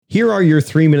Here are your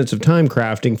 3 minutes of time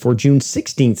crafting for June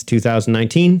 16th,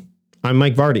 2019. I'm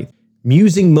Mike Vardy.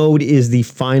 Musing mode is the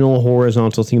final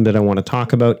horizontal theme that I want to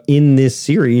talk about in this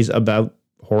series about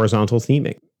horizontal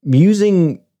theming.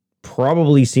 Musing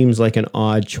probably seems like an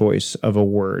odd choice of a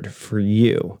word for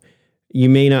you. You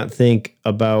may not think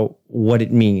about what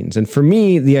it means. And for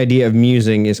me, the idea of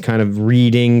musing is kind of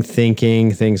reading,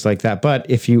 thinking, things like that. But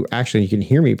if you can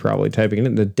hear me probably typing it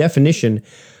in, the definition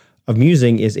of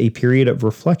musing is a period of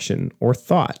reflection or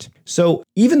thought. So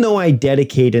even though I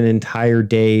dedicate an entire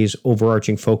day's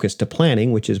overarching focus to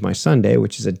planning, which is my Sunday,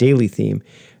 which is a daily theme,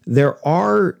 there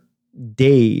are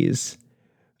days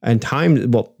and times,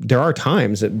 there are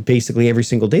times that basically every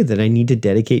single day that I need to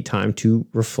dedicate time to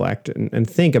reflect and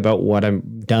think about what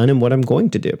I'm done and what I'm going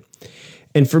to do.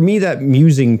 And for me, that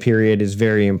musing period is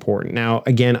very important. Now,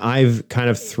 again, I've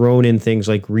kind of thrown in things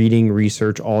like reading,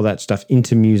 research, all that stuff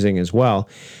into musing as well.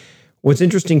 What's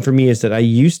interesting for me is that I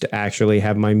used to actually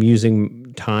have my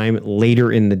musing time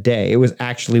later in the day. It was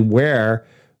actually where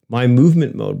my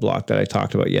movement mode block that I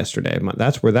talked about yesterday,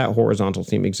 that's where that horizontal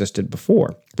theme existed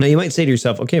before. Now, you might say to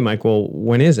yourself, okay, Mike, well,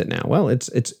 when is it now? Well, it's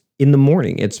in the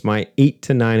morning. It's my 8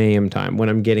 to 9 a.m. time when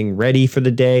I'm getting ready for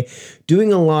the day,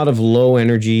 doing a lot of low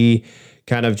energy,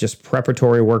 kind of just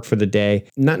preparatory work for the day,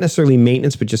 not necessarily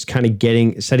maintenance, but just kind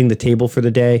of setting the table for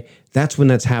the day. That's when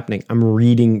that's happening. I'm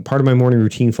reading. Part of my morning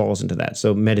routine falls into that.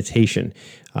 So meditation,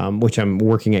 which I'm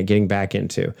working at getting back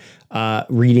into,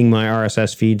 reading my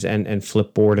RSS feeds and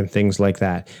Flipboard and things like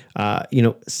that.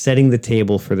 Setting the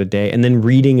table for the day, and then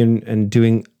reading and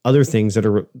doing other things that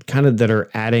are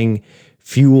adding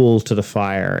fuel to the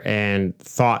fire and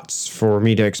thoughts for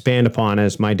me to expand upon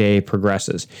as my day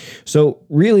progresses. So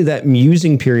really that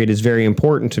musing period is very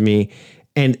important to me.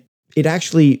 And it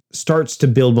actually starts to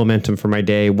build momentum for my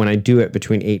day when I do it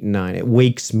between 8 and 9. It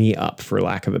wakes me up, for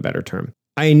lack of a better term.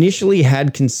 I initially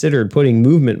had considered putting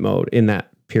movement mode in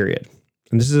that period.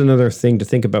 And this is another thing to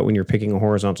think about when you're picking a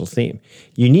horizontal theme.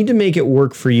 You need to make it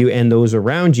work for you and those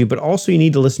around you, but also you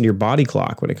need to listen to your body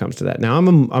clock when it comes to that. Now,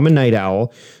 I'm a night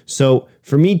owl, so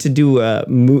for me to do a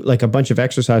bunch of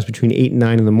exercise between 8 and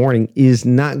 9 in the morning is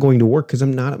not going to work because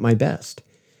I'm not at my best.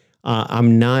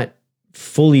 I'm not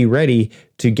fully ready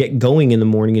to get going in the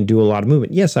morning and do a lot of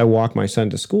movement. Yes, I walk my son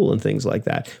to school and things like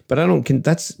that, but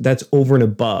that's over and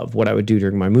above what I would do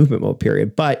during my movement mode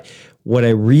period. But what I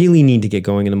really need to get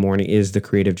going in the morning is the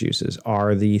creative juices,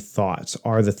 are the thoughts,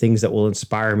 are the things that will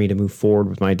inspire me to move forward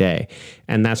with my day.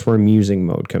 And that's where musing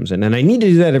mode comes in. And I need to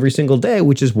do that every single day,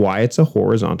 which is why it's a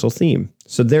horizontal theme.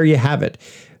 So there you have it.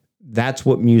 That's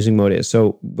what musing mode is.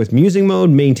 So with musing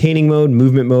mode, maintaining mode,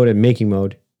 movement mode, and making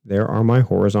mode, there are my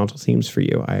horizontal themes for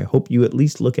you. I hope you at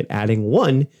least look at adding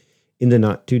one in the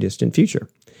not too distant future.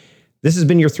 This has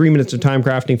been your 3 minutes of time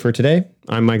crafting for today.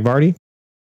 I'm Mike Vardy.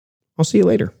 I'll see you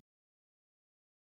later.